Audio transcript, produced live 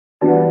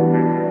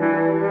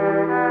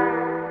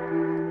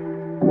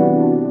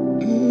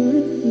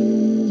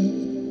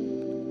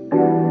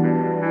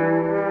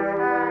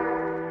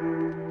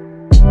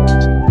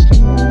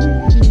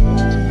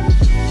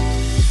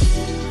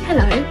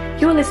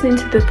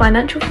the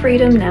Financial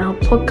Freedom Now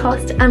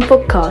podcast and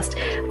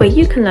podcast, where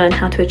you can learn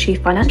how to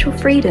achieve financial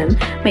freedom,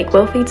 make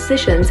wealthy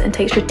decisions, and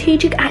take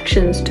strategic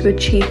actions to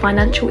achieve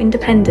financial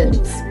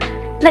independence.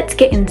 Let's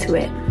get into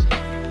it.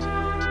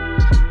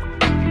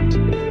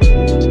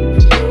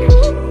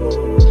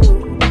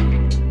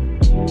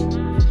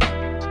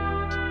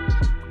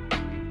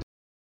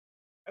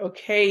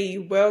 Okay,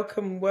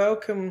 welcome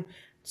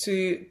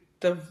to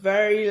the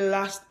very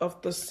last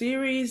of the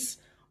series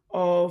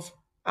of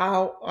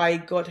How I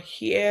Got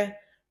Here.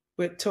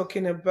 We're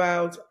talking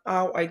about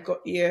How I Got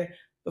Here,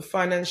 the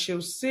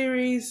financial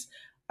series,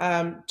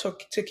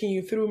 taking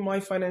you through my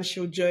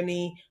financial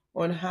journey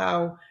on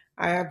how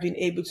I have been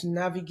able to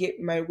navigate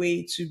my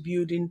way to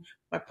building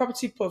my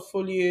property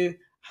portfolio,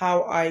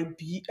 where I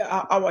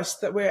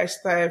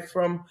started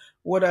from,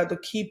 what are the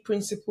key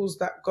principles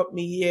that got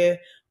me here,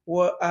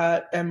 what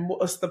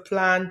was the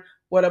plan,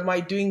 what am I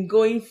doing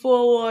going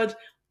forward,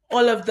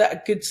 all of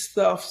that good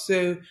stuff.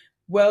 So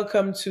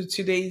welcome to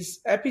today's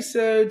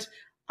episode.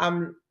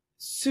 I'm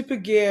super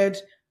geared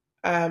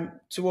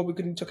to what we're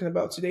going to be talking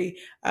about today.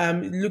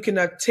 Looking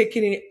at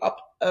taking it up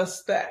a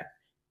step.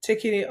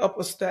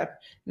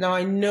 Now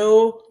I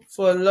know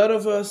for a lot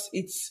of us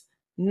it's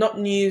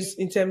not news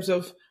in terms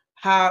of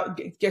how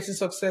getting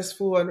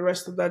successful and the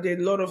rest of that. There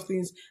are a lot of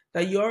things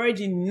that you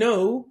already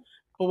know.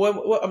 But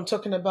what I'm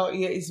talking about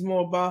here is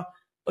more about,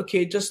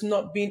 okay, just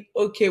not being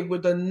okay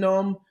with the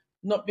norm,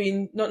 not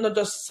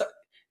just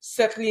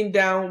settling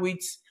down with,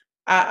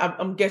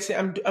 I'm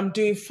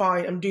doing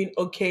fine, I'm doing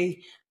okay.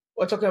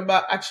 We're talking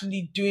about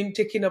actually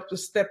taking up the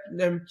step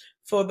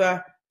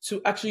further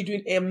to actually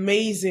doing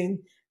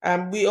amazing.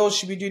 We all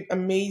should be doing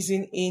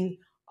amazing in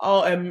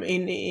all in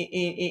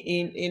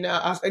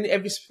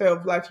every sphere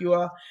of life you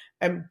are.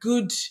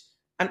 Good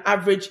and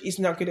average is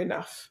not good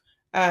enough.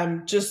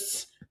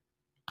 Just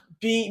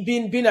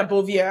being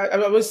above here.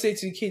 I always say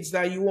to the kids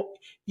that you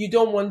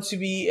don't want to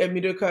be a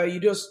mediocre.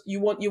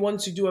 You want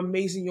to do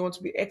amazing. You want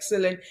to be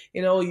excellent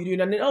in all you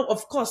do. And then,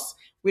 of course,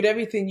 with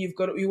everything you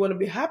want to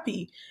be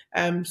happy.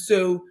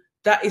 So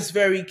that is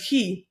very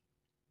key.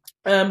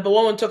 But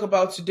what I want to talk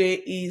about today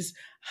is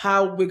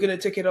how we're going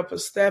to take it up a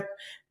step.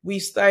 We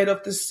started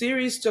off the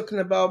series talking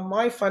about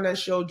my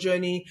financial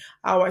journey,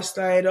 how I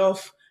started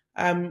off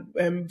from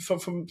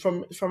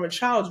a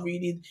child,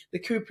 really, the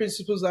key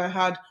principles I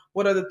had,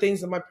 what are the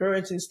things that my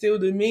parents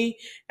instilled in me,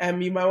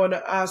 you might want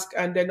to ask,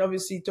 and then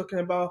obviously talking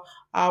about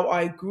how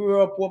I grew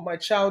up, what my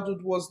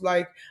childhood was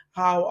like,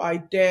 how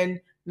I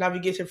then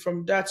navigated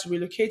from that to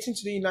relocating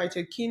to the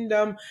United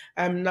Kingdom,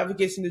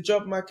 navigating the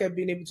job market,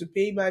 being able to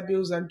pay my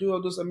bills and do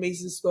all those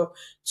amazing stuff,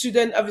 to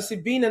then obviously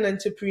being an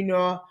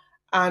entrepreneur,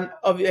 and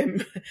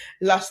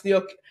lastly,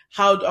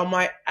 how am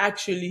I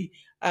actually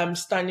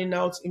standing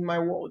out in my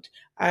world.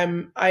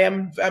 I'm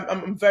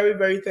very,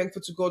 very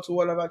thankful to God to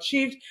what I've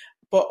achieved,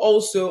 but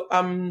also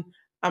I'm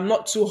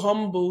not too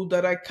humble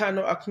that I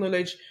cannot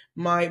acknowledge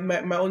my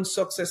own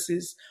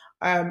successes.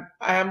 I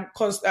am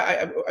constant.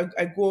 I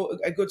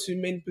go to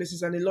many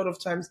places, and a lot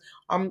of times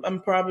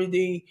I'm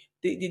probably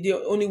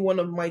the only one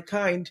of my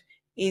kind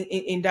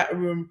in that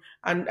room,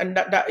 and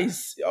that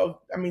is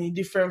in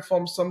different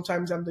forms.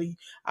 Sometimes I'm the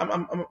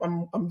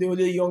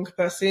only young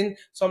person.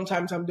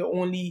 Sometimes I'm the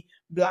only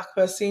Black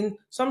person.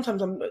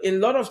 Sometimes a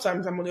lot of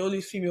times I'm the only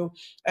female.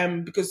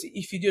 Because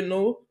if you don't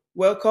know,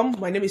 welcome.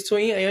 My name is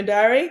Toyin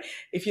Ayondare.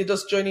 If you're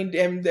just joining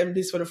them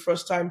this for the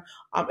first time,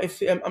 I'm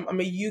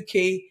a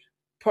UK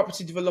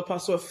property developer,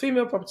 so a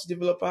female property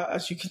developer,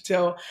 as you can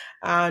tell,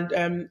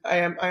 and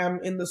I am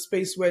in the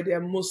space where they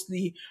are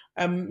mostly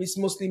it's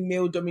mostly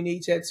male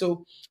dominated.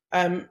 So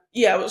I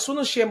just want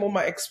to share more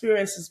my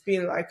experiences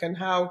being like, and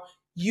how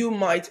you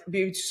might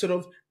be able to sort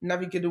of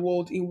navigate the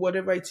world in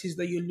whatever it is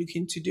that you're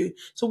looking to do.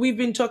 So we've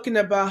been talking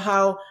about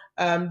how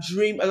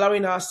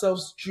allowing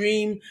ourselves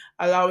dream,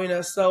 allowing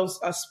ourselves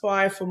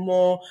aspire for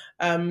more.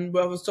 We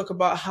always talk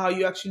about how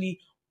you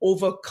actually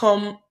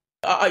overcome.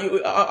 Are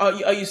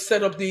you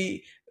set up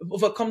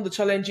overcome the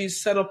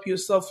challenges, set up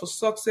yourself for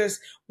success,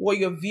 what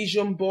your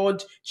vision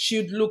board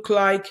should look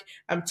like,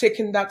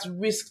 taking that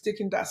risk,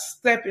 taking that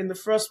step in the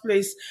first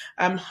place,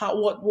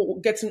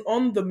 what getting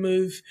on the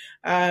move,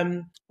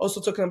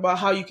 also talking about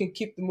how you can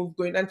keep the move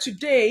going. And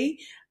today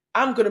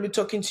I'm going to be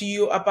talking to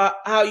you about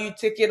how you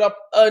take it up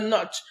a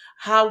notch,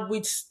 how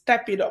we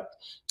step it up,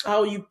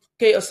 how you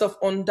get yourself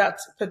on that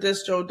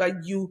pedestal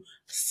that you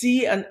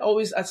see and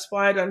always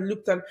aspired and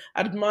looked and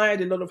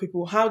admired a lot of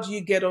people. How do you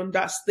get on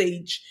that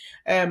stage?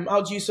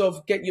 How do you sort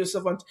of get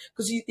yourself on?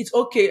 Because it's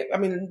okay.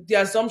 The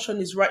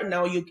assumption is right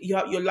now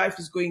your life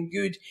is going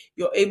good.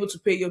 You're able to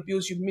pay your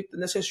bills. You meet the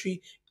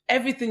necessary.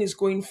 Everything is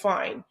going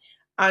fine.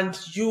 And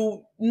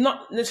you're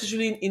not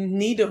necessarily in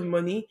need of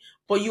money,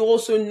 but you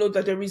also know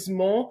that there is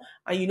more,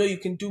 and you know you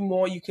can do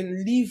more. You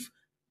can leave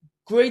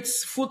great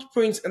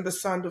footprints in the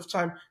sand of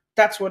time.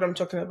 That's what I'm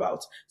talking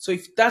about. So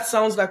if that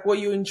sounds like what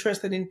you're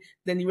interested in,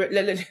 then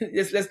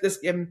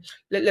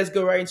let's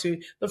go right into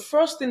it. The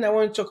first thing I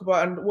want to talk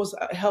about, and what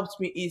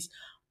helped me, is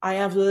I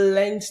have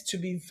learned to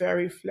be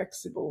very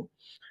flexible.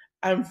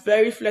 And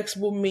very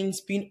flexible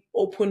means being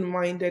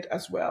open-minded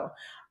as well.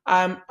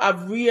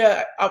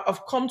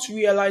 I've come to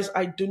realize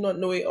I do not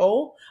know it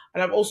all,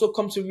 and I've also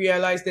come to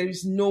realize there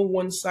is no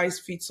one size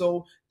fits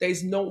all. There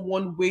is no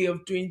one way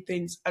of doing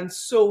things, and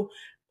so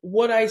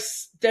what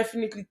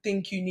definitely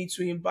think you need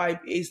to imbibe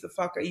is the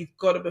fact that you've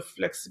got to be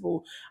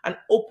flexible and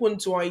open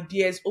to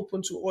ideas,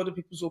 open to other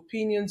people's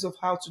opinions of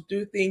how to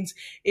do things.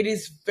 It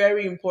is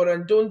very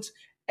important. Don't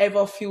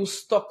ever feel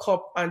stuck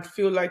up and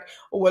feel like,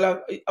 oh,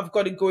 well, I've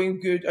got it going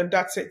good and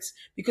that's it.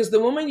 Because the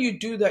moment you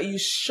do that, you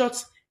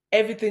shut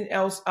everything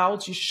else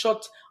out. You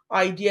shut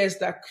ideas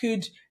that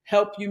could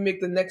help you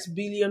make the next £1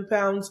 billion.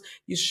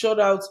 You shut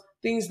out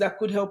things that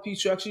could help you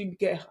to actually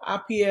get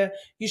happier.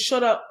 You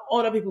shut out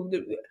other people.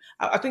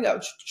 I think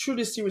through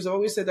this series, I've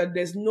always said that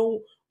there's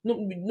no,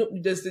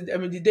 there's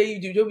the day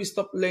the day we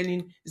stop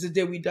learning is the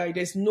day we die.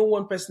 There's no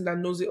one person that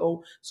knows it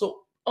all.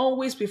 So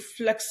always be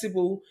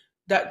flexible,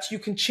 that you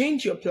can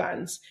change your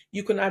plans,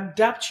 you can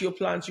adapt your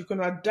plans, you can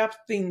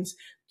adapt things.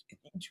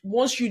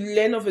 Once you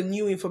learn of a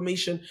new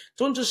information,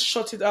 don't just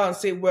shut it out and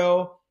say,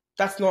 well,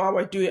 that's not how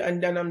I do it,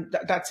 and then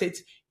that's it.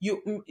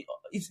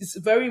 It's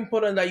very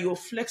important that you're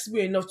flexible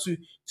enough to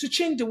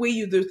change the way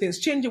you do things,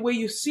 change the way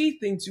you see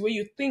things, the way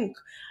you think.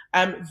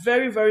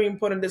 Very, very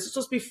important. There's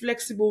just be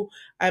flexible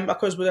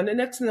across board. And the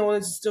next thing I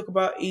wanted to talk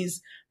about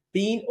is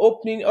being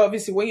opening.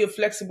 Obviously, when you're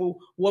flexible,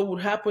 what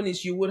would happen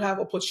is you would have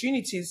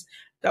opportunities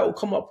that will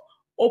come up.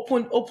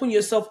 Open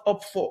yourself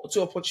up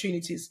to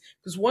opportunities,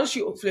 because once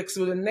you're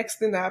flexible, the next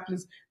thing that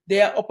happens,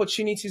 there are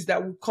opportunities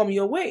that will come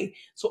your way.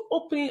 So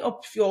opening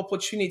up your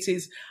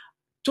opportunities.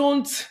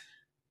 Don't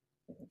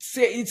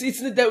say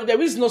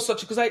there is no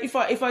such, because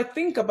if I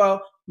think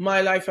about my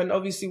life, and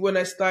obviously when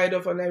I started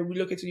off and I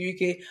relocated to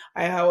the UK,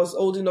 I was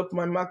holding up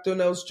my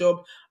McDonald's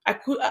job. I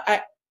could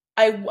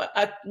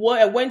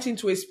I went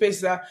into a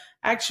space that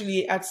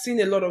actually I'd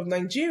seen a lot of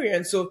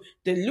Nigerians, so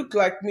they looked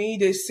like me.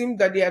 They seemed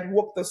that they had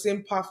walked the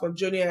same path or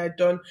journey I had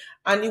done,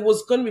 and it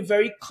was going to be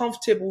very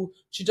comfortable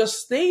to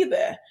just stay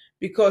there,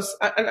 because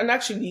and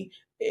actually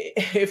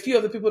a few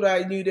of the people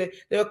that I knew, they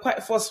were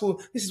quite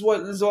forceful. This is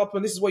what is up,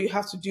 and this is what you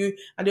have to do,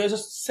 and they were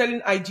just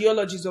selling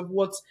ideologies of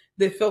what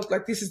they felt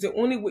like this is the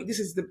only way, this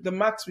is the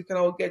max we can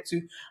all get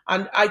to.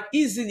 And I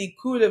easily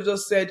could have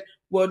just said,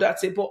 well,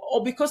 that's it. But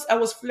because I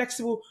was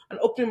flexible and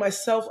opening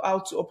myself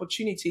out to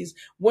opportunities,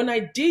 when I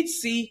did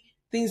see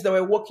things that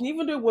were working,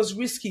 even though it was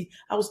risky,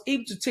 I was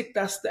able to take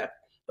that step.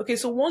 Okay,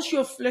 so once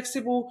you're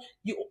flexible,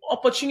 your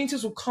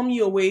opportunities will come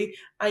your way,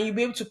 and you'll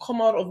be able to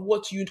come out of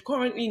what you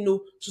currently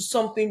know to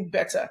something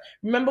better.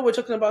 Remember, we're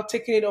talking about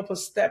taking it up a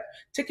step.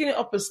 Taking it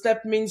up a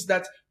step means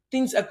that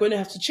things are going to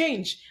have to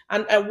change.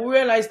 And I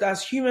realize that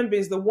as human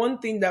beings, the one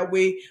thing that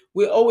we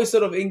always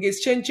sort of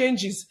engage,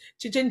 change is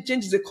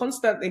a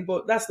constant thing,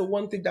 but that's the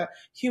one thing that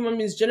human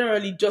beings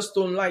generally just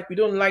don't like. We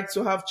don't like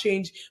to have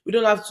change. We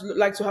don't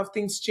like to have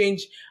things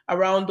change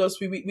around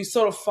us. We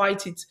sort of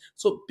fight it.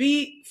 So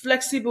be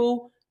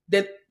flexible,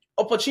 that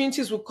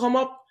opportunities will come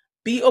up.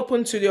 Be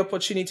open to the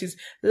opportunities.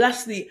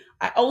 Lastly,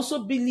 I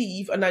also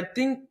believe, and I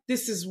think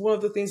this is one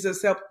of the things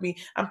that's helped me,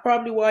 and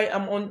probably why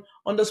I'm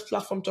on this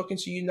platform talking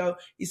to you now,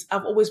 is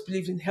I've always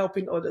believed in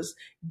helping others.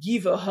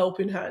 Give a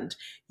helping hand.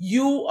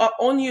 You are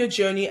on your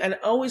journey, and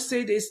I always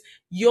say this: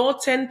 your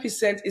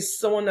 10% is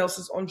someone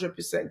else's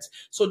 100%.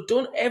 So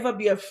don't ever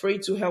be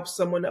afraid to help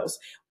someone else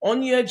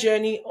on your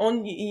journey,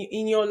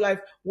 in your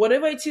life,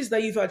 whatever it is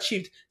that you've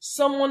achieved.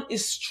 Someone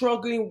is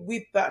struggling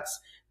with that.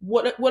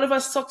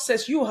 Whatever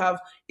success you have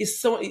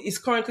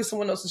is currently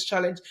someone else's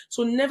challenge.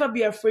 So never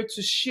be afraid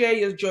to share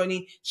your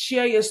journey,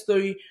 share your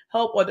story,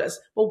 help others.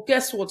 But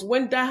guess what?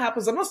 When that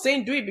happens, I'm not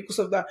saying do it because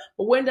of that,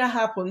 but when that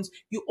happens,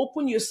 you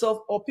open yourself,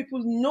 or people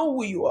know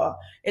who you are.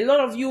 A lot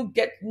of you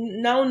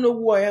now know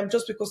who I am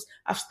just because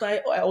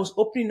I was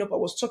opening up, I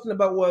was talking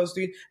about what I was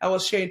doing, I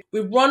was sharing. We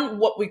run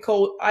what we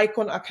call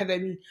Icon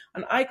Academy.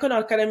 And Icon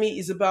Academy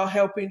is about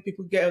helping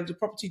people get on the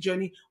property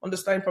journey,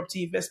 understanding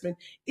property investment.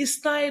 It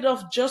started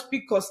off just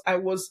because I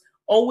was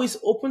always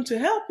open to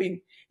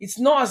helping. It's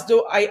not as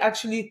though I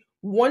actually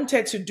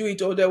wanted to do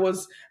it, or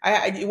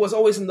it was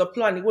always in the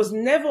plan. It was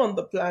never on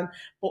the plan,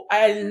 but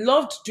I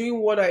loved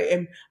doing what I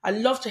am. I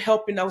loved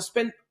helping. I would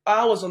spend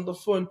hours on the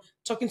phone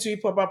talking to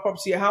people about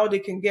property, how they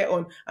can get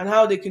on and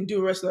how they can do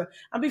the rest of it.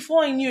 And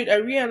before I knew it, I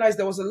realized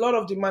there was a lot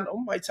of demand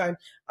on my time.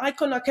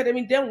 Icon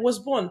Academy then was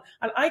born,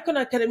 and Icon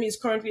Academy is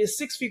currently a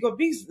six-figure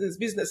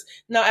business.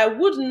 Now, I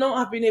would not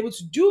have been able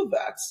to do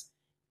that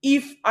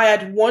if I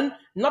had, one,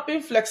 not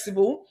been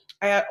flexible.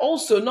 I had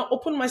also not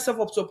opened myself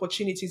up to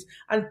opportunities.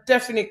 And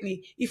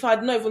definitely, if I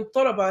had not even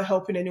thought about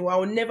helping anyone, I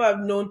would never have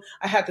known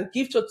I had the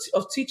gift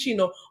of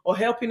teaching or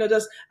helping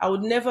others. I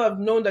would never have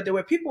known that there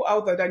were people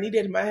out there that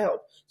needed my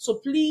help. So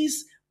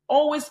please,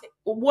 always,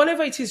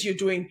 whatever it is you're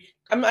doing,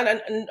 I'm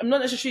not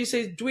necessarily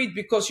saying do it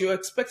because you're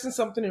expecting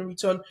something in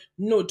return.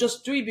 No,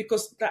 just do it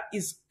because that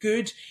is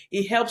good.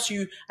 It helps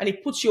you, and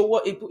it puts your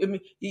work.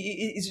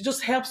 It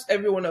just helps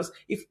everyone else.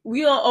 If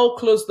we are all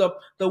closed up,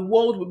 the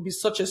world would be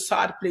such a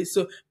sad place.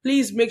 So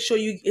please make sure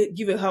you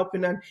give a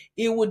helping hand.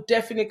 It would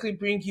definitely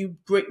bring you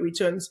great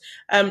returns.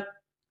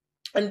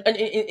 And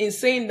in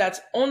saying that,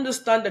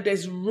 understand that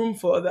there's room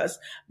for others.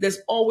 There's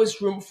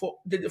always room for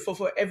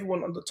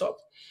everyone on the top.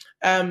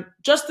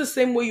 Just the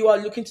same way you are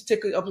looking to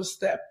take up a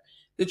step.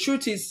 The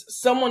truth is,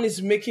 someone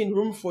is making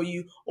room for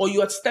you, or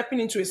you are stepping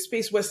into a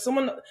space where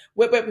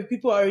where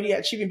people are already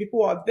achieving,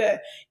 people are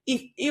there.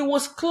 If it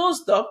was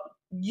closed up,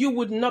 you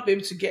would not be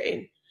able to get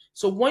in.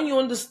 So when you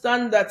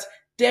understand that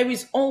there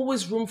is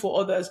always room for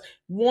others,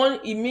 one,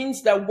 it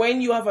means that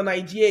when you have an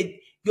idea,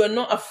 you're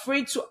not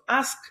afraid to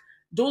ask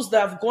those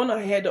that have gone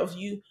ahead of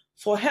you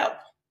for help.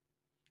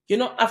 You're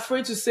not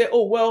afraid to say,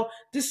 "Oh well,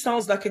 this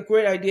sounds like a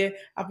great idea.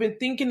 I've been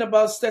thinking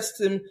about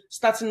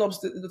starting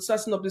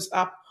up this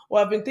app, or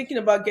I've been thinking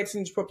about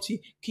getting this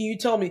property. Can you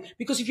tell me?"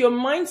 Because if your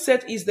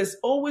mindset is there's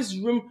always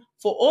room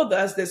for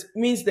others, this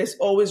means there's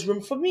always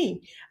room for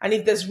me. And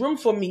if there's room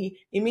for me,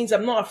 it means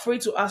I'm not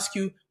afraid to ask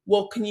you,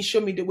 "Well, can you show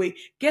me the way?"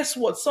 Guess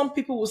what? Some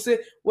people will say,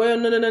 "Well,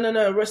 no, no, no, no,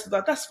 no, rest of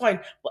that. That's fine."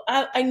 But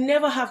I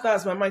never have that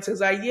as my mindset.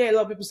 Because I hear a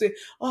lot of people say,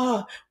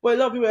 "Oh, well, a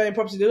lot of people are in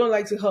property, they don't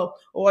like to help."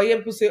 Or I hear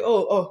people say,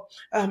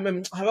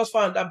 I just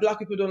found that black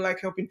people don't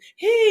like helping.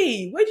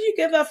 Hey, where do you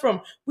get that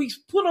from? We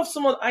put off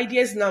some of the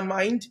ideas in our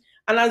mind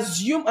and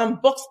assume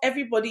and box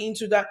everybody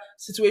into that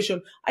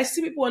situation. I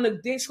see people on a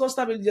day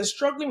constantly, they're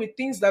struggling with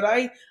things that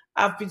I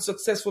have been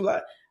successful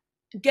at.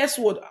 Guess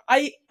what?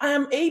 I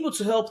am able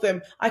to help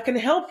them. I can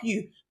help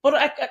you, but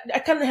I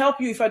can't help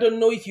you if I don't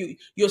know if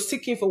you're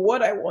seeking for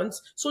what I want.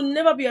 So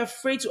never be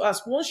afraid to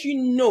ask. Once you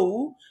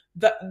know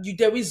that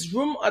there is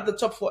room at the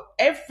top for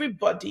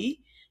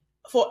everybody,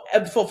 I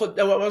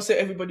won't say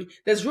everybody.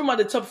 There's room at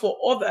the top for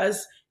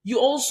others. You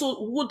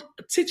also would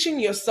teaching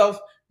yourself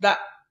that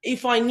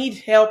if I need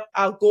help,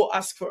 I'll go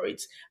ask for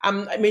it.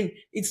 I mean,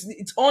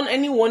 it's on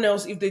anyone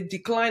else if they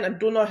decline and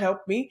do not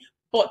help me.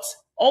 But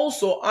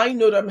also, I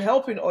know that I'm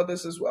helping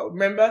others as well.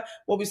 Remember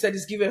what we said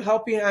is give a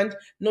helping hand,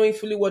 knowing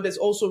fully well there's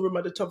also room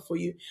at the top for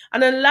you.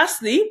 And then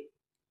lastly,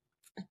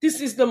 this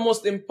is the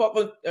most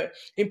important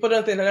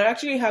thing. And I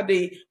actually had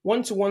a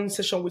one-to-one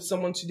session with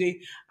someone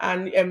today,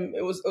 and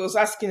it was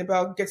asking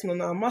about getting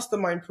on our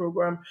mastermind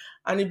program,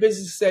 and he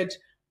basically said,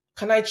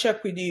 "Can I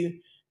check with you?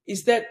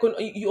 Is that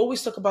you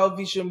always talk about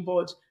vision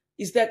board?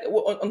 Is that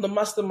on the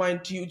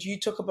mastermind? Do you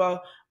talk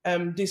about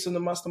this on the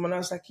mastermind?" I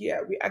was like,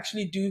 "Yeah, we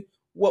actually do."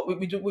 What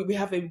we do, we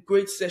have a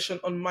great session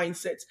on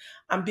mindset,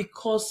 and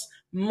because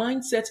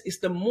mindset is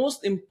the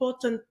most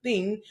important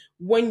thing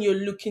when you're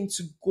looking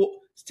to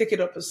go take it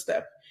up a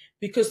step,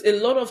 because a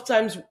lot of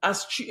times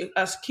as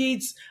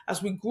kids,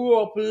 as we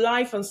grow up,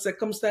 life and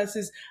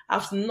circumstances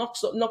have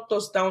knocked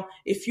us down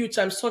a few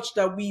times, such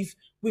that we've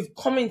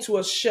come into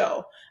a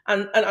shell,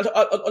 and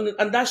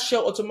that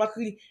shell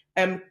automatically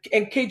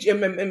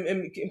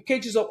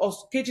cages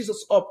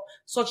us up,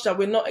 such that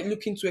we're not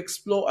looking to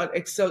explore and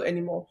excel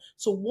anymore.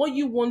 So what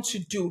you want to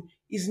do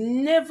is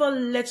never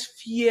let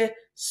fear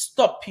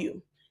stop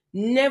you.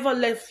 Never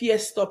let fear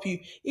stop you.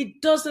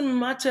 It doesn't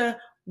matter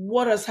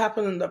what has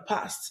happened in the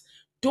past.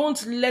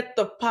 Don't let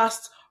the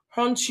past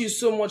haunt you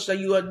so much that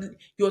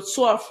you're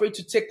so afraid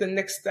to take the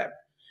next step.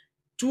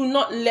 Do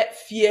not let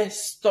fear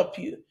stop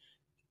you.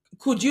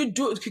 Could you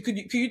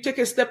take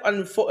a step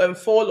and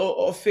fall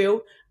or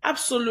fail?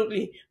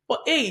 Absolutely.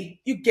 But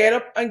hey, you get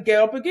up and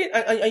get up again,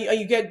 and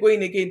you get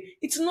going again.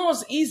 It's not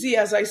as easy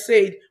as I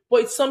said,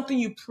 but it's something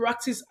you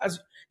practice. As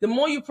the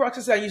more you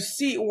practice and you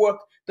see it work,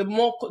 the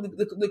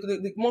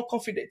more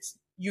confidence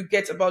you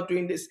get about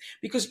doing this.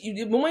 Because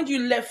the moment you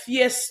let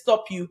fear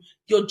stop you,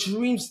 your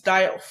dreams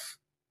die off.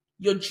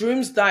 Your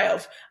dreams die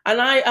off. And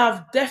I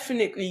have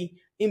definitely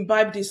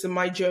imbibed this in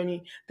my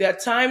journey. There are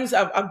times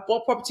I've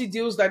bought property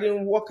deals that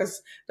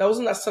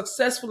wasn't as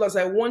successful as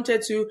I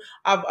wanted to.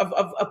 I've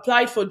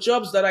applied for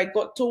jobs that I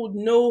got told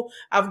no.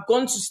 I've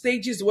gone to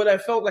stages where I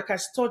felt like I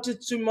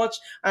started too much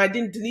and I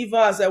didn't deliver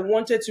as I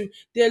wanted to.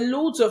 There are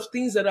loads of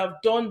things that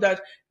I've done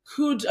that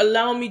could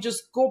allow me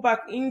just go back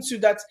into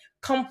that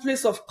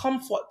place of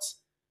comfort.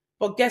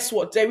 But guess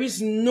what? There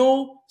is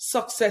no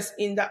success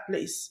in that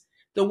place.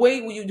 The way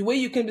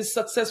you can be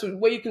successful, the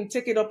way you can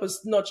take it up a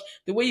notch,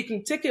 the way you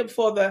can take it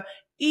further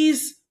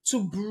is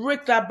to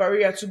break that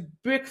barrier, to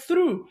break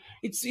through.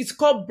 It's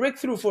called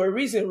breakthrough for a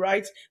reason,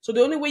 right? So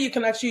the only way you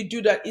can actually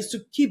do that is to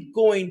keep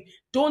going.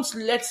 Don't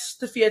let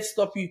the fear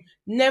stop you.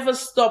 Never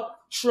stop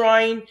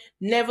trying.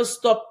 Never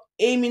stop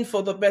aiming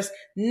for the best.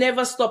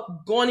 Never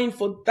stop gunning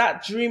for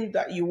that dream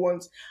that you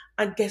want.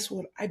 And guess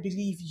what? I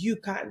believe you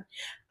can.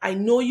 I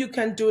know you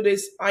can do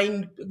this.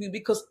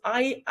 Because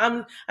I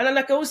am, and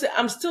like I always say,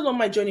 I'm still on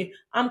my journey.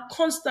 I'm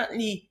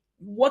constantly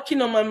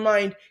working on my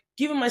mind,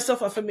 giving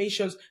myself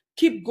affirmations,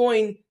 keep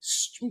going,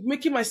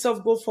 making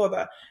myself go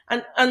further.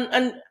 And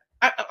I'm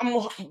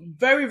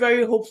very,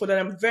 very hopeful that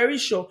I'm very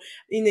sure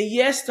in a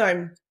year's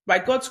time, by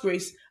God's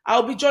grace,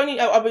 I'll be joining.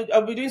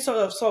 I'll be doing some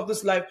of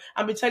this live.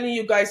 I'll be telling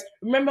you guys.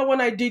 Remember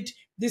when I did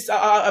this?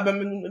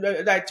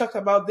 I talked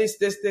about this.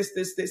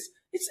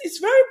 It's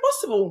very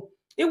possible.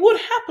 It would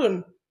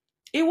happen.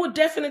 It would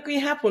definitely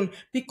happen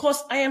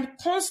because I am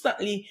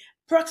constantly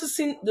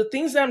practicing the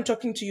things that I'm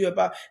talking to you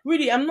about.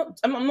 Really, I'm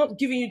not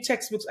giving you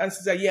textbooks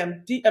answers.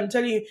 I'm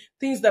telling you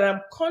things that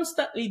I'm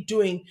constantly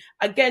doing.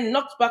 I get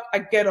knocked back, I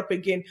get up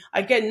again.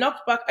 I get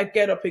knocked back, I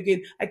get up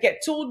again. I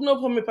get told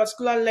no from a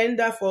particular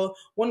lender for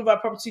one of our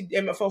property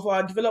for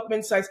our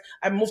development sites.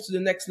 I move to the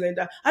next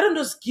lender. I don't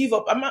just give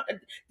up.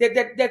 There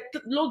are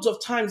loads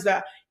of times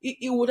that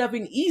it would have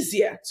been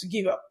easier to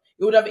give up.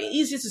 It would have been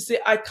easier to say,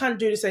 I can't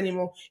do this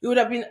anymore. It would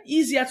have been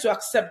easier to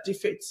accept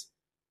defeat.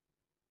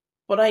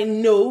 But I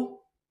know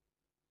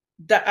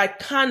that I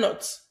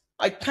cannot.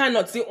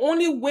 The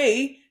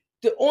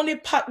only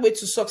pathway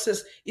to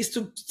success is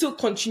to still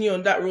continue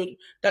on that road,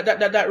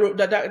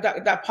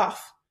 that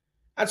path.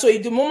 And so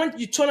the moment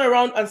you turn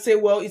around and say,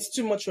 well, it's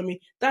too much for me,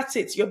 that's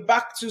it. You're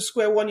back to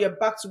square one. You're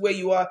back to where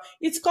you are.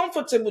 It's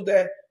comfortable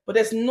there, but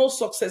there's no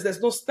success.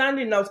 There's no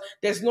standing out.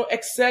 There's no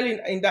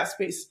excelling in that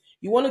space.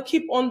 You want to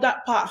keep on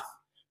that path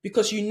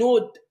because you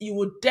know you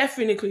will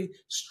definitely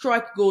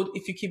strike gold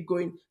if you keep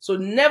going. So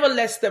never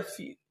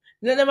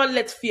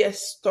let fear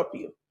stop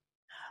you.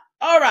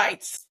 All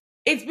right.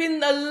 It's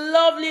been a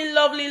lovely,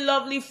 lovely,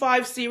 lovely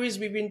 5 series.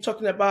 We've been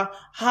talking about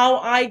how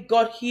I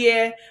got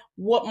here,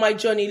 what my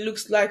journey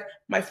looks like,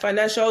 my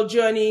financial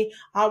journey,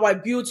 how I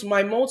built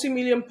my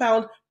multi-million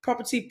pound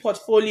property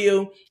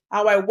portfolio,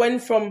 how I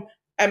went from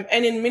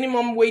earning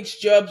minimum wage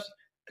jobs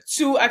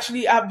to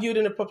actually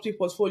building a property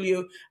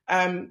portfolio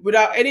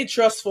without any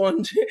trust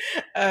fund,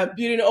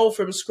 building it all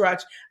from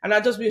scratch. And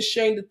I've just been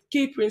sharing the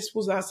key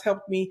principles that has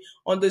helped me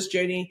on this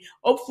journey.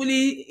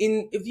 Hopefully,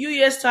 in a few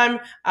years' time,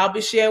 I'll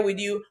be sharing with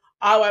you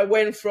how I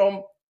went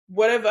from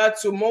whatever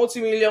to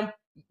multi-billion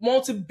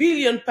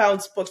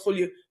pounds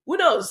portfolio. Who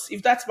knows?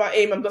 If that's my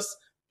aim, I'm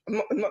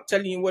not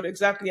telling you what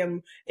exactly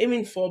I'm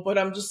aiming for, but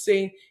I'm just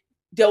saying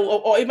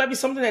or it might be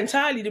something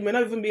entirely. It may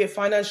not even be a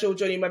financial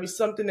journey. It might be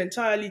something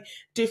entirely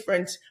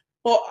different.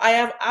 But I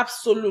have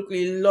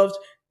absolutely loved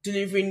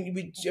delivering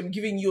with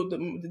giving you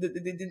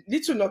the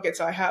little nuggets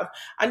I have.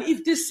 And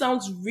if this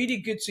sounds really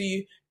good to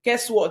you,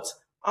 guess what?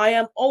 I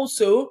am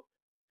also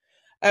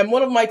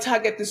one of my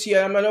target this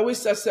year. I'm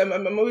always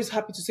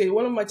happy to say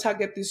one of my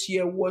target this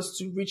year was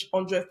to reach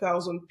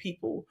 100,000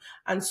 people.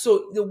 And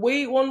so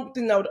one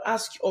thing I would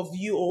ask of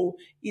you all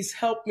is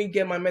help me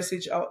get my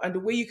message out. And the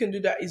way you can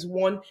do that is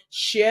 1,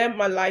 share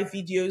my live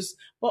videos,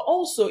 but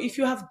also if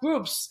you have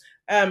groups,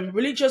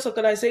 religious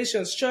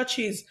organizations,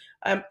 churches,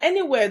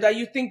 anywhere that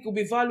you think will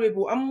be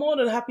valuable, I'm more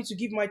than happy to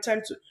give my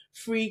time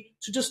free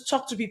to just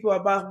talk to people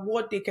about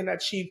what they can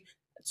achieve.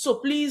 So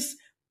please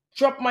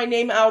drop my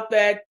name out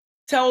there.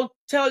 Tell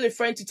a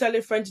friend to tell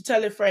a friend to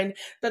tell a friend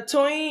that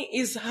Toyin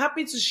is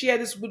happy to share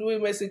this goodwill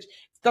message.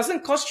 It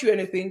doesn't cost you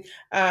anything.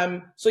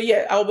 So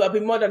yeah, I'll be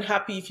more than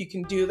happy if you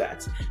can do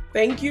that.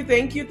 Thank you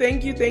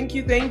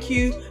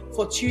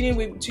for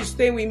to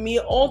stay with me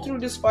all through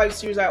this 5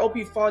 series. I hope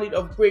you found it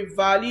of great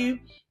value.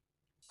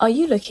 Are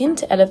you looking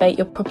to elevate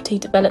your property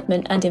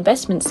development and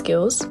investment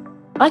skills?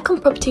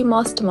 Icon Property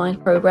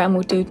Mastermind program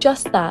will do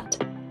just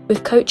that.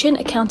 With coaching,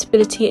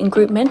 accountability and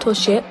group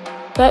mentorship,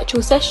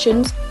 virtual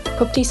sessions,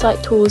 property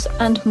site tours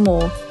and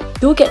more,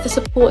 you'll get the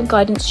support and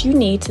guidance you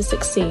need to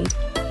succeed.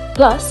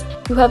 Plus,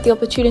 you'll have the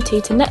opportunity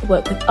to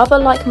network with other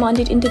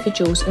like-minded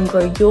individuals and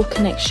grow your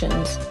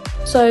connections.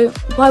 So,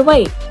 why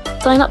wait?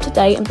 Sign up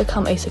today and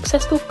become a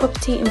successful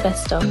property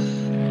investor.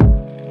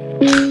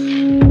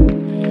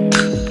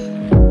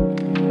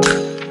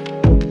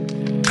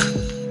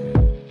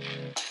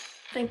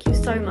 Thank you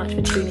so much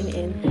for tuning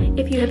in.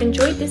 If you have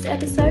enjoyed this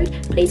episode,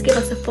 please give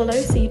us a follow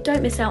so you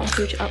don't miss out on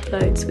future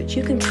uploads, which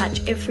you can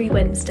catch every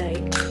Wednesday.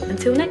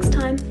 Until next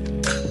time.